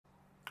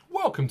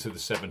Welcome to the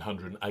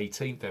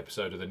 718th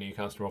episode of the New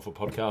Customer Offer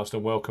Podcast,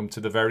 and welcome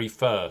to the very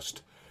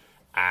first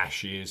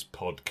Ashes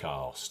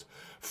podcast.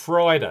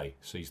 Friday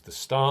sees the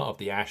start of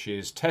the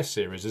Ashes Test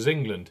Series as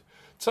England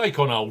take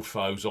on old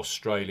foes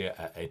Australia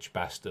at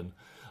Edgbaston,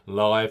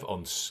 live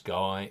on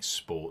Sky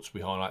Sports. We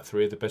highlight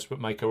three of the best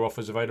bookmaker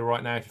offers available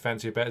right now if you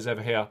fancy a bet as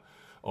ever here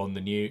on the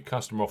New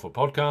Customer Offer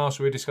Podcast.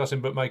 We're discussing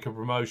bookmaker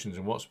promotions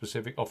and what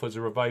specific offers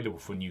are available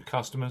for new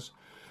customers.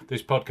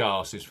 This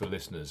podcast is for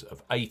listeners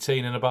of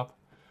 18 and above.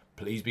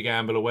 Please be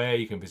gamble aware.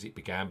 You can visit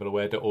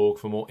begambleaware.org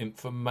for more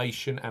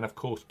information. And of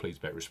course, please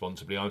bet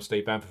responsibly. I'm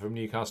Steve Bamford from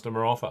New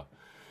Customer Offer.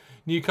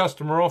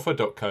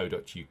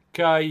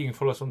 newcustomeroffer.co.uk. You can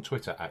follow us on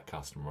Twitter at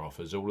Customer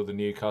Offers. All of the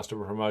new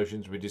customer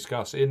promotions we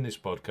discuss in this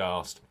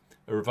podcast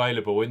are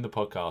available in the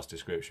podcast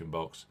description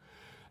box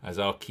as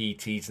our key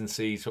T's and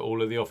C's for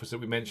all of the offers that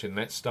we mentioned.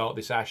 Let's start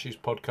this Ashes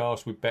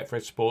podcast with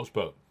Betfred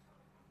Sportsbook.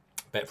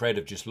 Betfred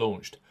have just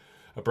launched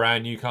a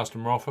brand new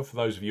customer offer for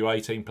those of you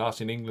 18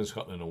 plus in England,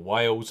 Scotland and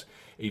Wales.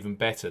 Even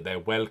better, their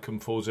Welcome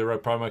 40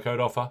 promo code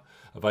offer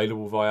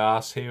available via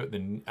us here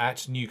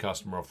at New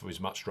Customer Offer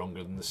is much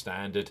stronger than the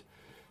standard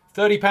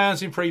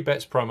 £30 in free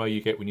bets promo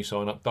you get when you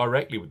sign up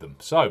directly with them.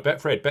 So,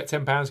 Betfred, bet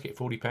 £10, get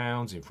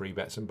 £40 in free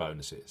bets and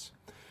bonuses.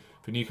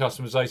 For new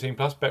customers 18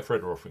 plus,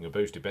 Betfred are offering a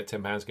boosted bet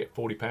 £10, get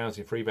 £40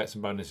 in free bets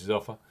and bonuses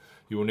offer.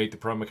 You will need the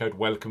promo code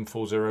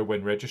Welcome40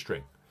 when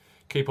registering.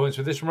 Key points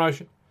for this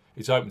promotion: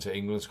 it's open to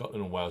England,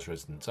 Scotland and Wales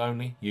residents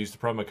only. Use the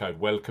promo code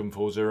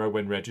Welcome40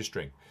 when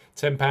registering.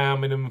 £10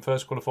 minimum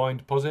first qualifying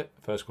deposit.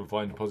 First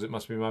qualifying deposit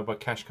must be made by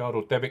cash card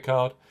or debit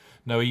card.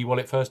 No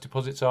e-wallet first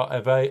deposits are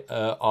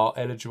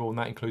eligible, and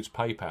that includes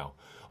PayPal.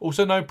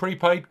 Also, no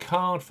prepaid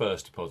card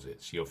first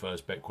deposits. Your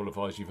first bet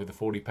qualifies you for the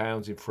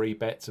 £40 in free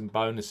bets and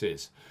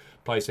bonuses.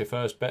 Place a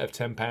first bet of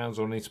 £10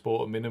 on any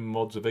sport at minimum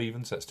odds of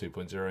evens, that's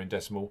 2.0 in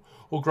decimal,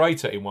 or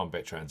greater in one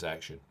bet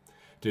transaction.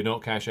 Do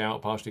not cash out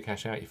or partially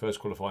cash out your first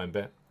qualifying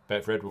bet.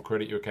 Betfred will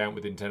credit your account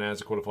within 10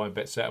 hours of qualifying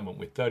bet settlement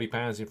with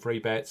 £30 in free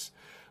bets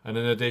and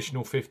an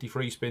additional 50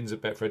 free spins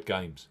at Betfred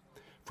games.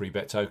 Free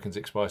bet tokens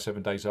expire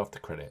 7 days after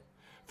credit.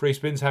 Free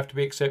spins have to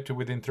be accepted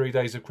within 3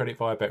 days of credit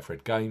via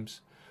Betfred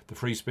games. The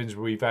free spins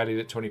will be valued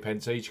at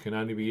 20p each, can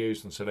only be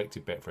used on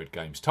selected Betfred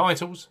games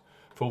titles.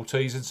 Full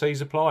T's and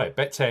C's apply.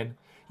 Bet 10,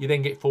 you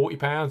then get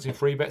 £40 in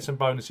free bets and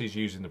bonuses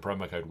using the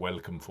promo code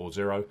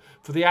Welcome40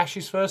 for the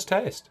Ashes first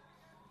test.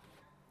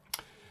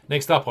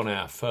 Next up on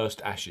our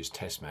first Ashes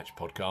Test Match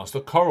podcast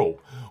are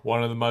Coral,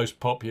 one of the most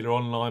popular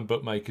online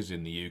bookmakers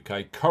in the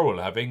UK. Coral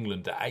have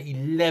England at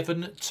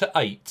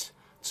 11-8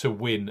 to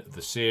win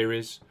the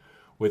series,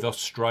 with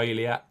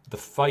Australia the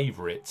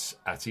favourites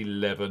at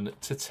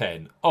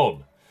 11-10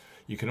 on.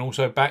 You can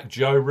also back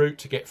Joe Root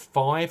to get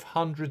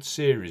 500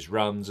 series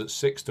runs at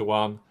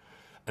 6-1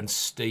 and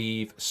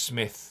Steve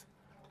Smith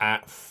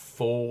at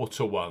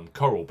 4-1.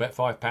 Coral, bet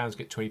 £5,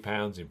 get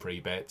 £20 in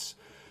free bets.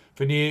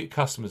 For new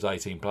customers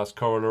 18 plus,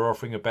 Coral are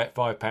offering a bet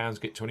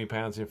 £5, get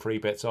 £20 in free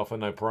bets offer.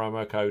 No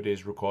promo code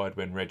is required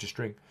when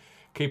registering.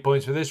 Key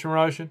points for this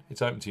promotion: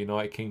 it's open to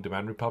United Kingdom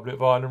and Republic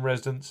of Ireland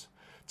residents.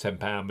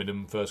 £10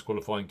 minimum first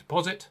qualifying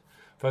deposit.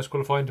 First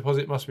qualifying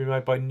deposit must be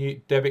made by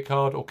new debit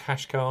card or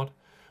cash card.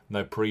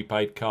 No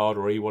prepaid card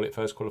or e-wallet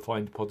first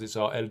qualifying deposits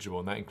are eligible,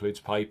 and that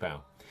includes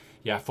PayPal.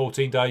 You have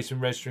 14 days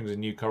from registering as a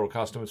new Coral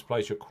customer to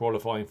place your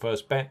qualifying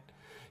first bet.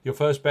 Your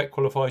first bet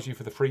qualifies you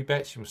for the free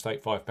bets. You must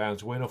stake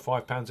 £5 win or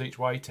 £5 each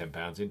way,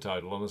 £10 in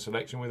total on a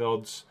selection with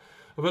odds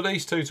of at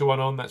least 2-1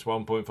 on, that's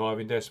 1.5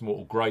 in decimal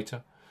or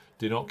greater.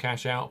 Do not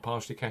cash out or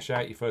partially cash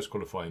out your first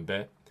qualifying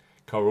bet.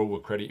 Coral will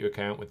credit your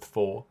account with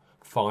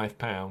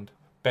 £5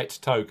 bet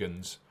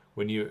tokens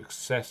when you've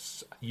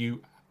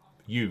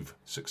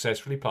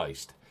successfully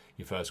placed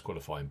your first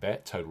qualifying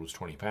bet. Totals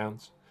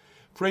 £20.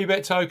 Free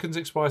bet tokens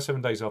expire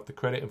 7 days after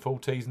credit and full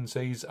T's and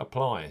C's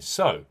apply.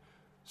 So,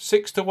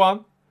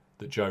 6-1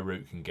 that Joe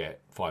Root can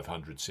get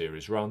 500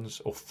 series runs,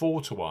 or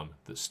 4-1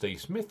 that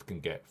Steve Smith can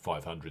get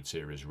 500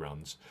 series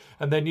runs.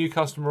 And their new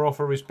customer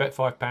offer is bet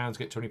 £5,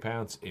 get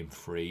 £20 in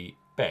free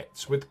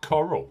bets with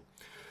Coral.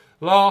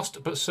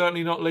 Last but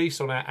certainly not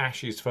least on our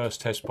Ashes first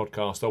test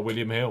podcast are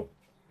William Hill.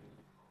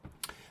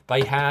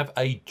 They have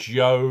a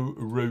Joe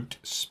Root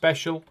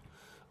special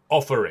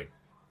offering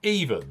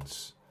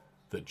evens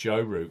that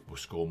Joe Root will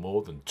score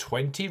more than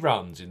 20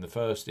 runs in the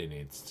first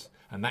innings,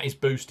 and that is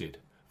boosted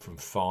from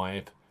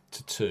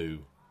 5-2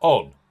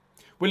 on.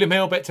 William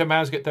Hill, bet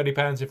 £10, get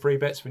 £30 in free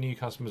bets for new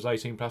customers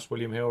 18 plus.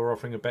 William Hill are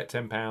offering a bet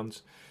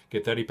 £10,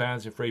 get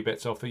 £30 in free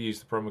bets offer. Use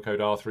the promo code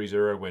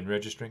R30 when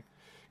registering.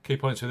 Key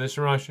points for this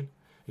promotion: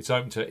 it's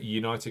open to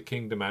United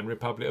Kingdom and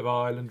Republic of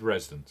Ireland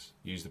residents.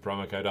 Use the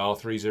promo code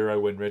R30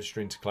 when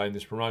registering to claim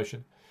this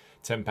promotion.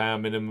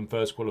 £10 minimum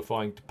first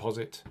qualifying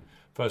deposit.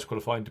 First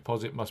qualifying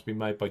deposit must be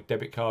made by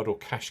debit card or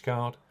cash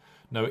card.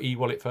 No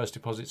e-wallet first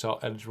deposits are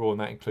eligible, and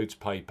that includes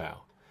PayPal.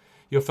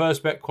 Your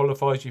first bet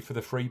qualifies you for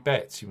the free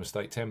bets. You must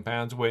stake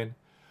 £10 win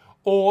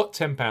or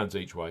 £10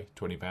 each way,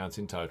 £20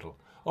 in total,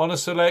 on a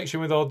selection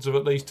with odds of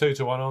at least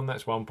 2-1 on,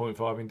 that's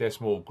 1.5 in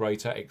decimal or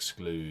greater,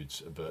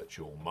 excludes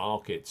virtual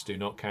markets. Do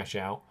not cash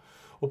out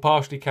or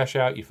partially cash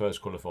out your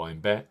first qualifying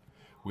bet.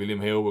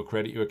 William Hill will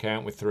credit your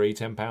account with 3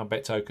 £10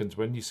 bet tokens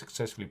when you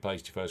successfully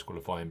placed your first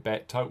qualifying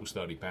bet. Totals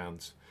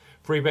 £30.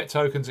 Free bet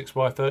tokens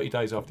expire 30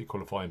 days after your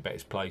qualifying bet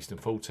is placed, and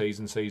full T's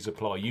and C's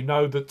apply. You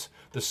know that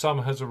the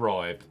summer has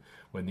arrived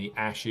when the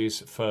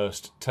Ashes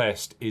first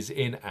test is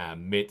in our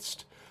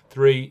midst.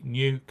 3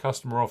 new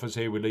customer offers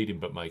here with leading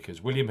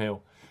bookmakers. William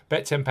Hill,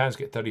 bet £10,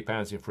 get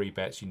 £30 in free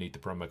bets. You need the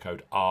promo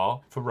code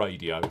R for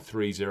radio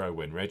 30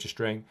 when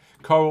registering.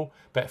 Coral,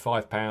 bet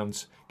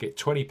 £5, get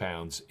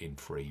 £20 in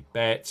free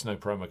bets. No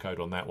promo code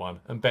on that one.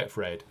 And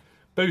Betfred,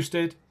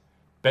 boosted,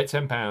 bet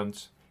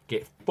 £10,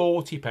 get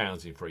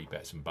 £40 in free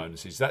bets and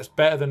bonuses. That's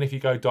better than if you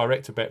go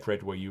direct to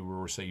Betfred, where you will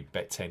receive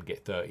bet 10,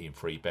 get 30 in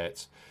free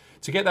bets.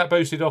 To get that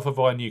boosted offer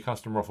via new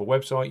customer offer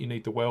website, you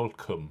need the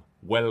welcome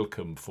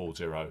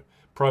 40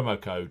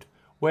 promo code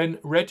when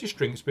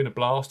registering. It's been a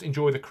blast.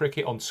 Enjoy the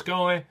cricket on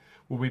Sky.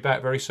 We'll be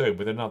back very soon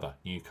with another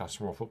new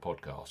customer offer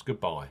podcast.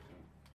 Goodbye.